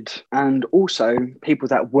 excluded, and also people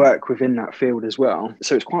that work within that field as well.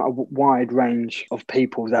 So it's quite a wide range of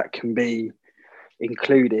people that can be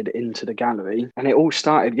included into the gallery. And it all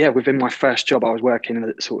started, within my first job. I was working in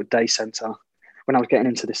a sort of day centre. When I was getting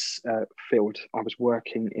into this field, I was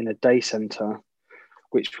working in a day centre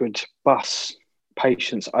which would bus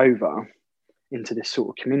patients over into this sort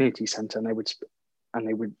of community centre, and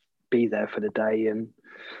they would be there for the day, and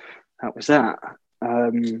that was that.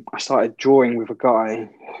 I started drawing with a guy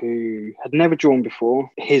who had never drawn before.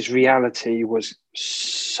 His reality was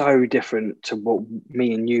so different to what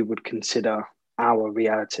me and you would consider our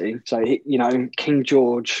reality. So, King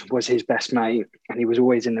George was his best mate, and he was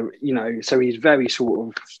always in the, so he's very sort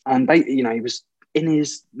of, and he was in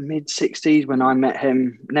his mid-60s when I met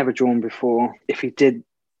him, never drawn before. If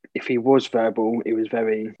he was verbal, it was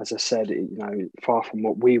very, as I said, far from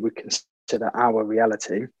what we would consider our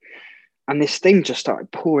reality. And this thing just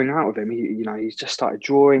started pouring out of him. He just started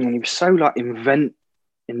drawing, and he was so like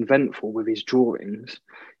inventful with his drawings.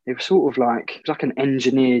 It was sort of like, it was like an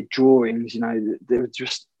engineered drawings, they were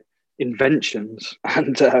just inventions.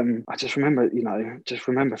 And I just remember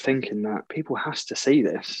thinking that people has to see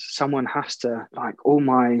this. Someone has to, like, all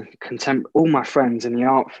my friends in the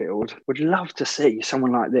art field would love to see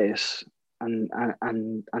someone like this. And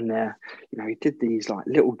they're, he did these like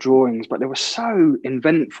little drawings, but they were so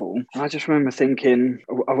inventful. And I just remember thinking,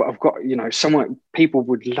 I've got, people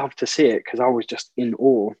would love to see it, because I was just in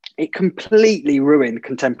awe. It completely ruined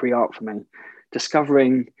contemporary art for me.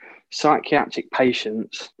 Discovering psychiatric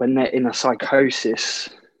patients when they're in a psychosis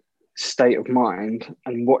state of mind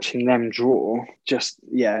and watching them draw,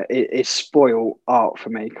 it spoiled art for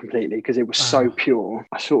me completely, because it was so pure.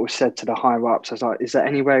 I sort of said to the higher ups, I was like, is there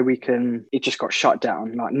any way we can, it just got shut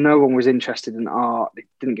down. Like, no one was interested in art. They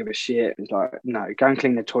didn't give a shit. It was like, no, go and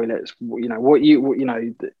clean the toilets.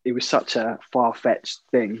 It was such a far-fetched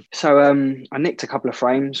thing. So I nicked a couple of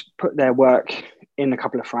frames, put their work in a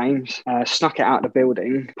couple of frames, snuck it out of the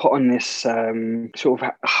building, put on this sort of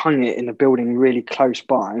hung it in the building really close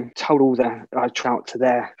by, I out to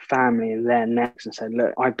their family and their necks and said,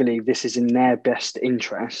 look, I believe this is in their best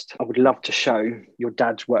interest. I would love to show your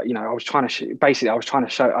dad's work.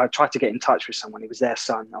 I tried to get in touch with someone. It was their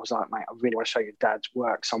son. I was like, mate, I really want to show your dad's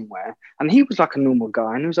work somewhere. And he was like a normal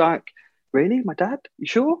guy, and he was like, really, my dad? You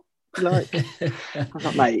sure? Like, I was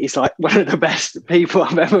like, mate, he's like one of the best people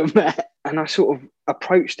I've ever met. And I sort of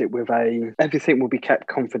approached it with everything will be kept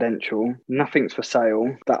confidential, nothing's for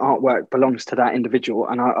sale, that artwork belongs to that individual.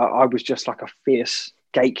 And I was just like a fierce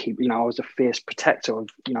gatekeeper, I was a fierce protector of,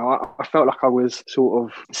 I felt like I was sort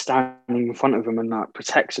of standing in front of them and like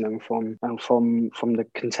protecting them from the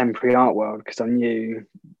contemporary art world, because I knew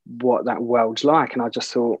what that world's like. And I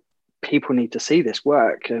just thought, people need to see this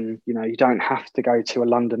work, and you don't have to go to a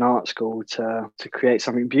London art school to create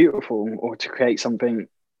something beautiful, or to create something,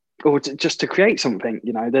 or just to create something.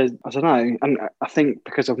 There's, I don't know, and I think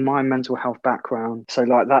because of my mental health background, so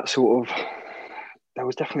like that sort of, there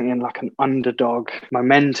was definitely in like an underdog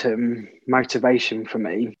motivation for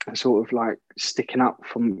me, and sort of like sticking up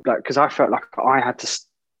from, like, because I felt like I had to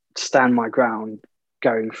stand my ground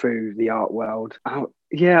going through the art world. I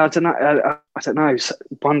don't know.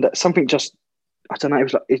 Something just, I don't know. It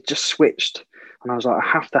was like, it just switched, and I was like, I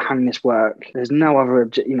have to hang this work. There's no other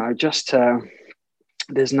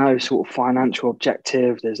there's no sort of financial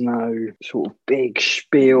objective. There's no sort of big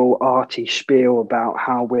arty spiel about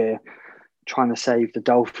how we're trying to save the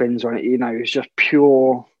dolphins, or it's just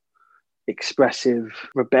pure, expressive,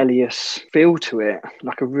 rebellious feel to it,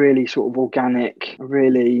 like a really sort of organic,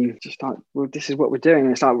 really just like, well, this is what we're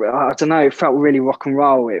doing. It's like, I don't know, it felt really rock and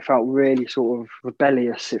roll. It felt really sort of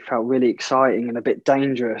rebellious. It felt really exciting and a bit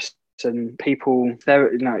dangerous. And people there,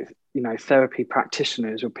 therapy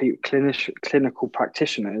practitioners or clinical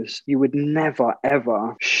practitioners, you would never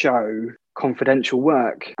ever show confidential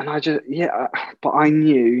work. And but I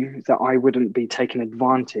knew that I wouldn't be taken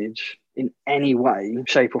advantage in any way,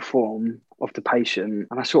 shape or form of the patient.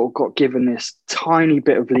 And I sort of got given this tiny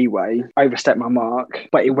bit of leeway, overstepped my mark,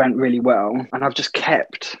 but it went really well. And I've just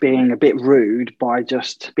kept being a bit rude by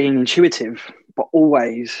just being intuitive, but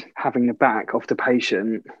always having the back of the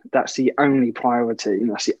patient. That's the only priority.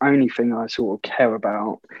 That's the only thing I sort of care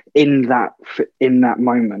about in that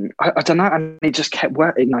moment. I don't know. And it just kept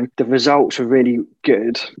working. The results were really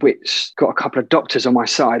good, which got a couple of doctors on my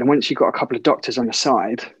side. And once you got a couple of doctors on your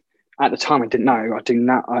side, at the time I didn't know, I do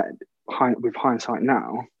now, with hindsight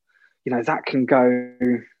now,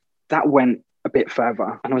 that went a bit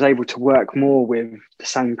further, and I was able to work more with the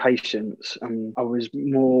same patients. And I was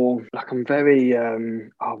more like, I'm very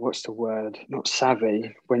what's the word, not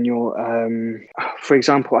savvy, when you're for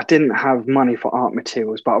example, I didn't have money for art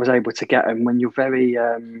materials, but I was able to get them. When you're very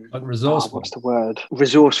like resourceful. what's the word,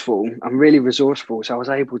 resourceful. I'm really resourceful, so I was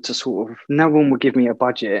able to sort of, no one would give me a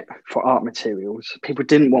budget for art materials. People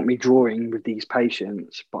didn't want me drawing with these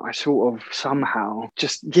patients, but I sort of somehow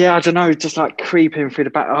just, I don't know, just like creeping through the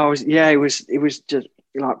back. It was just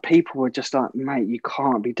like, people were just like, mate, you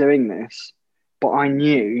can't be doing this. But I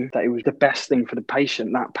knew that it was the best thing for the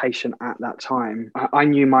patient, that patient at that time. I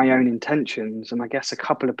knew my own intentions. And I guess a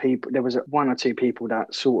couple of people, there was one or two people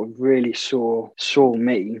that sort of really saw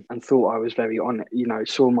me and thought I was very honest,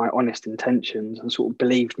 saw my honest intentions and sort of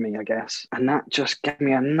believed me, I guess. And that just gave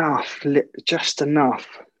me just enough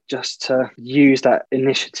to use that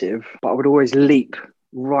initiative. But I would always leap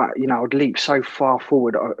right, I would leap so far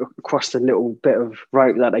forward across the little bit of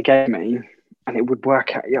rope that they gave me, and it would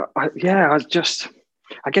work out. I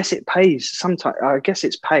guess it pays sometimes. I guess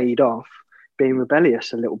it's paid off being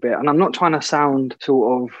rebellious a little bit. And I'm not trying to sound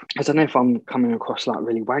sort of, I don't know if I'm coming across like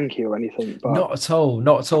really wanky or anything, but not at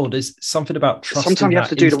all. There's something about trusting. Sometimes you have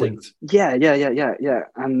to do instinct. Yeah.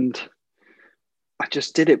 And I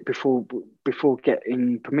just did it before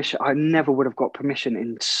getting permission. I never would have got permission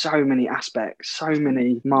in so many aspects, so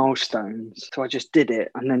many milestones. So I just did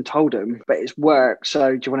it and then told him, but it's work.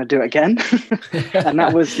 So do you want to do it again? And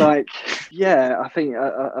that was like, I think,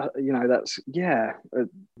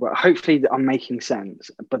 well, hopefully I'm making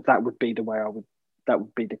sense, but that would be the way that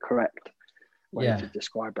would be the correct way to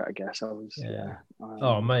describe it, I guess.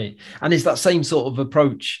 Oh, mate. And is that same sort of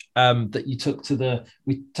approach that you took to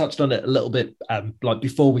we touched on it a little bit like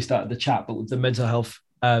before we started the chat, but with the mental health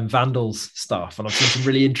vandals stuff, and I've seen some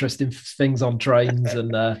really interesting things on trains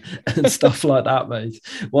and stuff like that, mate.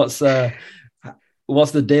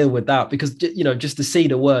 What's the deal with that? Because, just to see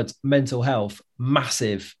the words mental health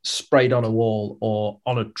massive sprayed on a wall or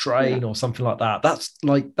on a train or something like that,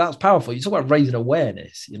 that's powerful. You talk about raising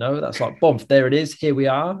awareness, that's like, boom, there it is, here we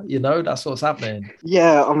are, that's what's happening.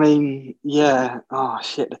 I mean,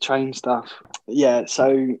 the train stuff.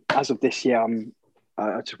 So as of this year,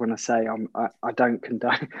 I just want to say I don't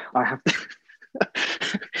condone I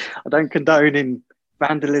don't condone in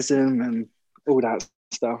vandalism and all that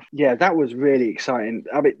stuff. That was really exciting.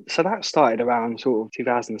 I mean, so that started around sort of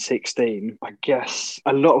 2016. I guess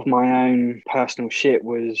a lot of my own personal shit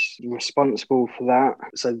was responsible for that.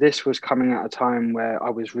 So this was coming at a time where I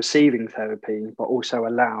was receiving therapy, but also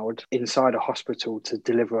allowed inside a hospital to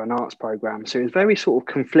deliver an arts program. So it was very sort of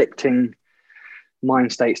conflicting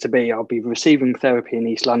mind states to be. I'll be receiving therapy in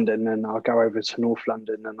East London and I'll go over to North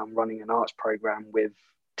London and I'm running an arts program with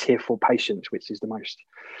tier 4 patients, which is the most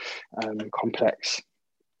complex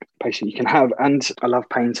patient you can have. And I love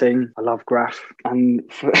painting, I love graph, and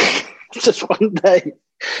just one day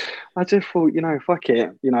I just thought, fuck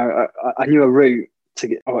it, I knew a route to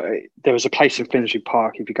get. There was a place in Finsbury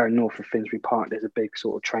Park. If you go north of Finsbury Park, there's a big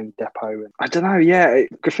sort of train depot, and I don't know,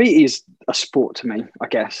 graffiti is a sport to me, I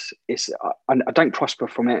guess. I don't prosper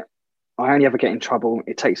from it. I only ever get in trouble.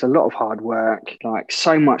 It takes a lot of hard work. Like,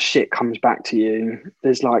 so much shit comes back to you.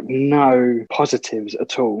 There's like no positives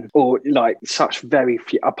at all, or like such very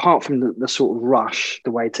few, apart from the sort of rush,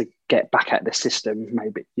 the way to get back at the system,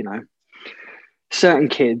 maybe, certain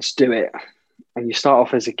kids do it and you start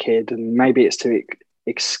off as a kid and maybe it's to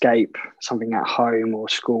escape something at home or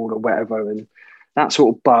school or whatever. And that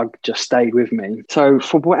sort of bug just stayed with me. So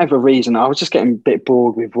for whatever reason, I was just getting a bit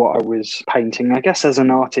bored with what I was painting. I guess as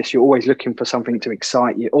an artist, you're always looking for something to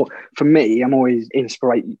excite you. Or for me, I'm always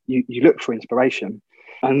you look for inspiration.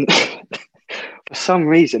 And for some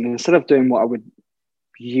reason, instead of doing what I would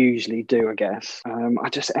usually do, I guess, I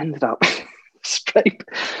just ended up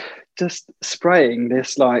spraying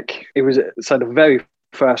this, like, it was, so the very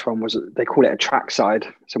first one was, they call it a trackside.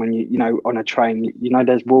 So when you on a train,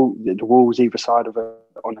 there's the walls either side of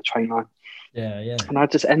on a train line. Yeah. And I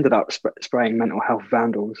just ended up spraying mental health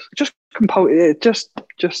vandals. Just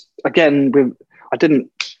again, I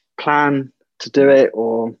didn't plan to do it,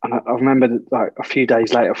 and I remember like a few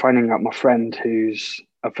days later phoning up my friend who's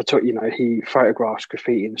a photographer. He photographs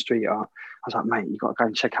graffiti and street art. I was like, mate, you got to go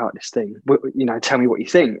and check out this thing. Tell me what you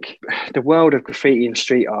think. The world of graffiti and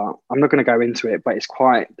street art, I'm not going to go into it, but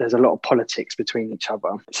there's a lot of politics between each other.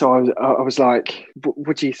 So I was like,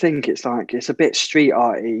 what do you think? It's like, it's a bit street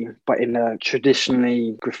arty, but in a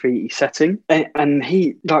traditionally graffiti setting. And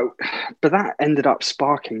but that ended up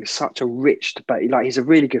sparking such a rich debate. Like, he's a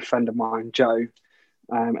really good friend of mine, Joe.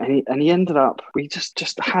 and he ended up, we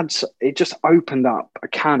just had, it just opened up a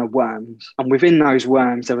can of worms, and within those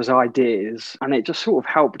worms there was ideas, and it just sort of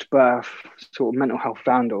helped birth sort of mental health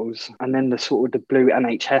vandals. And then the sort of the blue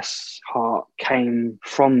NHS heart came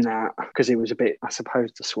from that, because it was a bit, I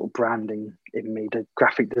suppose, the sort of branding in me, the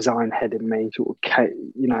graphic design head in me sort of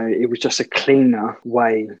it was just a cleaner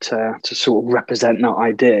way to sort of represent that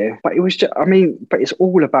idea. But it was just, but it's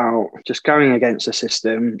all about just going against the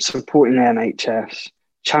system, supporting the NHS,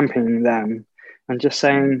 championing them, and just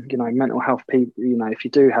saying, mental health people, if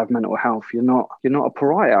you do have mental health, you're not a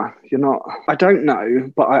pariah. You're not, I don't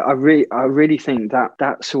know, but I really think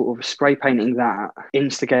that sort of spray painting that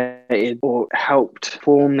instigated or helped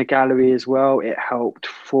form the gallery as well. It helped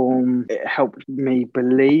me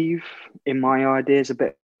believe in my ideas a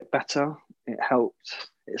bit better.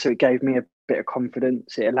 So it gave me a bit of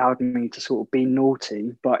confidence. It allowed me to sort of be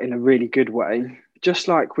naughty, but in a really good way. Just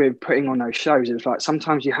like with putting on those shows, it's like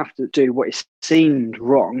sometimes you have to do what is seemed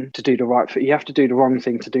wrong to do the right thing. You have to do the wrong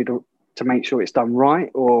thing to make sure it's done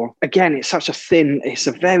right. Or again, it's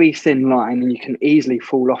a very thin line, and you can easily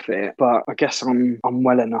fall off it. But I guess I'm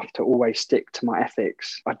well enough to always stick to my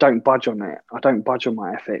ethics. I don't budge on it. I don't budge on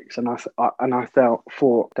my ethics. And I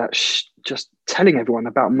thought that just telling everyone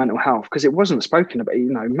about mental health, because it wasn't spoken about.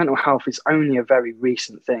 Mental health is only a very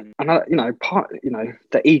recent thing, and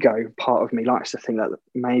the ego part of me likes to think that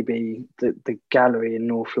maybe the gallery in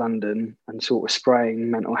North London and sort of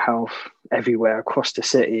spraying mental health everywhere across the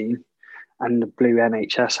city, and the blue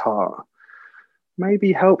NHS heart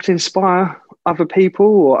maybe helped inspire other people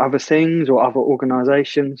or other things or other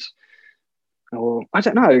organisations, or I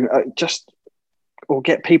don't know, or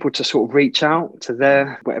get people to sort of reach out to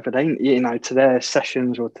their, whatever to their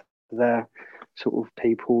sessions, or to their sort of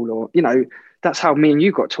people, or, that's how me and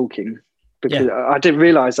you got talking, because I didn't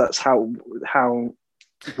realise that's how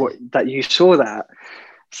that you saw that.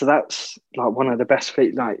 So that's like one of the best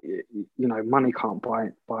feelings. Like, money can't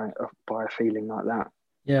buy a feeling like that.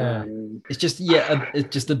 Yeah, it's just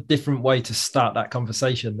it's just a different way to start that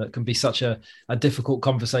conversation that can be such a difficult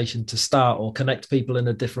conversation to start, or connect people in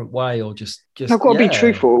a different way, or just. I've got to be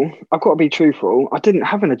truthful. I didn't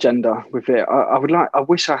have an agenda with it. I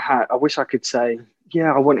wish I could say,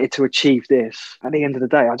 I wanted to achieve this. At the end of the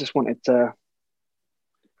day, I just wanted to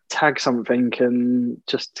tag something, and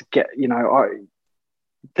just to get,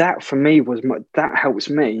 that for me that helps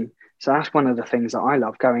me. So that's one of the things that I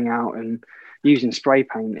love, going out and using spray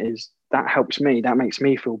paint, is that helps me. That makes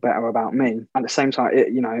me feel better about me. At the same time,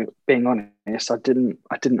 being honest, I didn't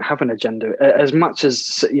have an agenda. As much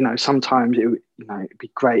as, sometimes it'd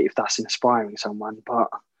be great if that's inspiring someone, but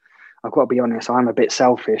I've got to be honest, I'm a bit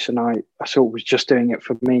selfish, and I sort of was just doing it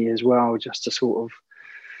for me as well, just to sort of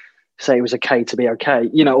say it was okay to be okay,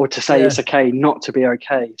 or to say it's okay not to be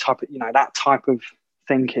okay, that type of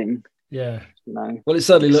thinking. Well, it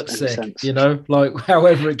certainly looks sick, like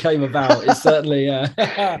however it came about. It's certainly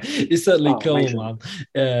it's certainly cool, amazing. Man.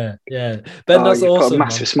 Ben, that's awesome. Got a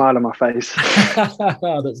massive smile on my face.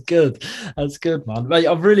 That's good, man. Mate,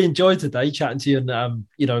 I've really enjoyed today chatting to you, and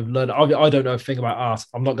learn. I don't know a thing about art.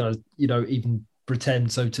 I'm not going to even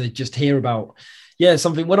pretend. So to just hear about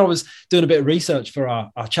something, when I was doing a bit of research for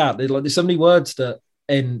our chat, there's so many words that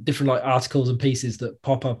in different like articles and pieces that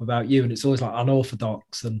pop up about you, and it's always like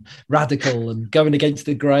unorthodox and radical and going against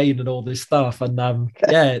the grain and all this stuff. And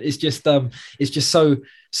it's just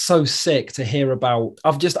so sick to hear about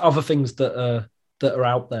just other things that are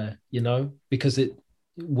out there, because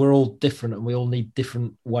we're all different, and we all need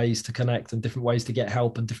different ways to connect, and different ways to get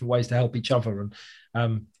help, and different ways to help each other. And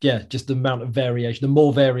just the amount of variation, the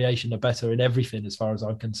more variation, the better in everything, as far as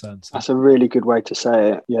I'm concerned. So. That's a really good way to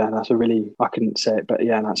say it. Yeah, I couldn't say it, but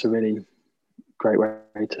that's a really great way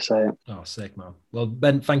to say it. Oh, sick, man. Well,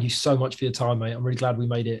 Ben, thank you so much for your time, mate. I'm really glad we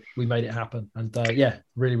made it happen. And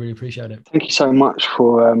really, really appreciate it. Thank you so much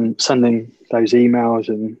for sending those emails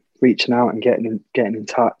and reaching out and getting in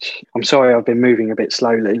touch. I'm sorry I've been moving a bit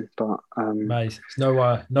slowly, but mate, it's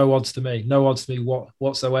no odds to me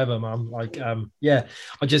whatsoever, man. Like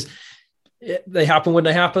they happen when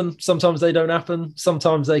they happen. Sometimes they don't happen.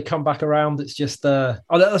 Sometimes they come back around. It's just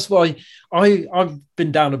that's why I've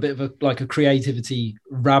been down a bit of a creativity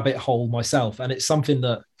rabbit hole myself, and it's something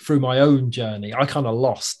that through my own journey I kind of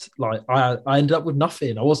lost. Like I ended up with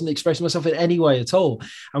nothing. I wasn't expressing myself in any way at all.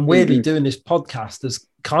 And weirdly, doing this podcast has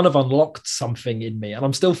kind of unlocked something in me, and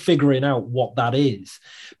I'm still figuring out what that is.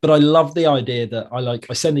 But I love the idea that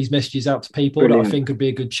I send these messages out to people that I think could be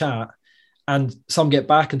a good chat. And some get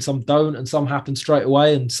back and some don't, and some happen straight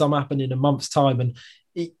away and some happen in a month's time. And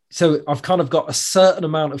so I've kind of got a certain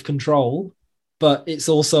amount of control, but it's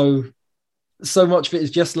also so much of it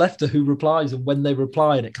is just left to who replies and when they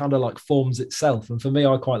reply, and it kind of like forms itself. And for me,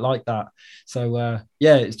 I quite like that. So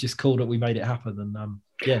it's just cool that we made it happen. And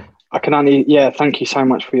I can only thank you so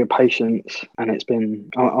much for your patience, and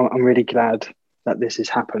I'm really glad that this has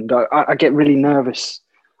happened. I get really nervous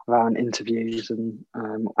around interviews, and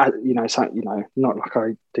not like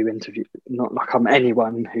I do interview, not like I'm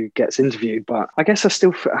anyone who gets interviewed, but I guess I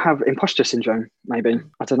still have imposter syndrome, maybe.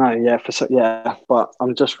 I don't know. But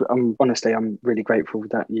I'm honestly really grateful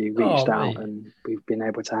that you reached out, and we've been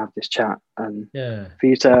able to have this chat, and for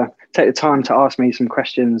you to take the time to ask me some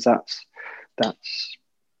questions.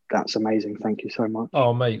 That's amazing. Thank you so much.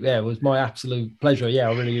 Oh, mate, yeah, it was my absolute pleasure. Yeah,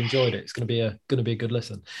 I really enjoyed it. It's going to be a good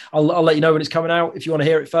listen. I'll let you know when it's coming out. If you want to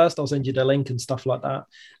hear it first, I'll send you the link and stuff like that.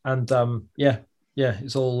 And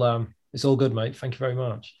it's all good, mate. Thank you very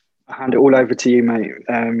much. I'll hand it all over to you, mate.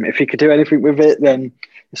 If you could do anything with it, then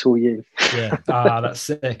it's all you. Yeah, that's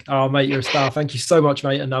sick. Oh, mate, you're a star. Thank you so much,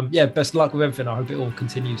 mate. And best of luck with everything. I hope it all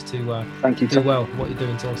continues to thank you do well. What you're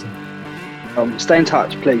doing is awesome. Stay in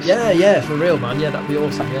touch, please. Yeah, for real, man. Yeah, that'd be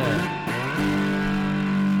awesome. Yeah.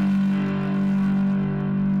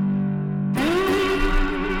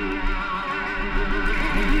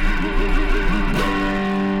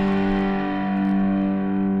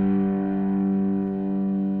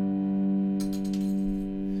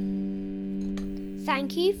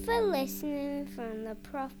 Thank you for listening from the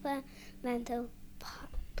Proper Mental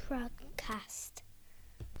Podcast.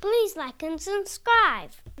 Please like and subscribe.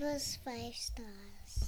 Plus 5 stars.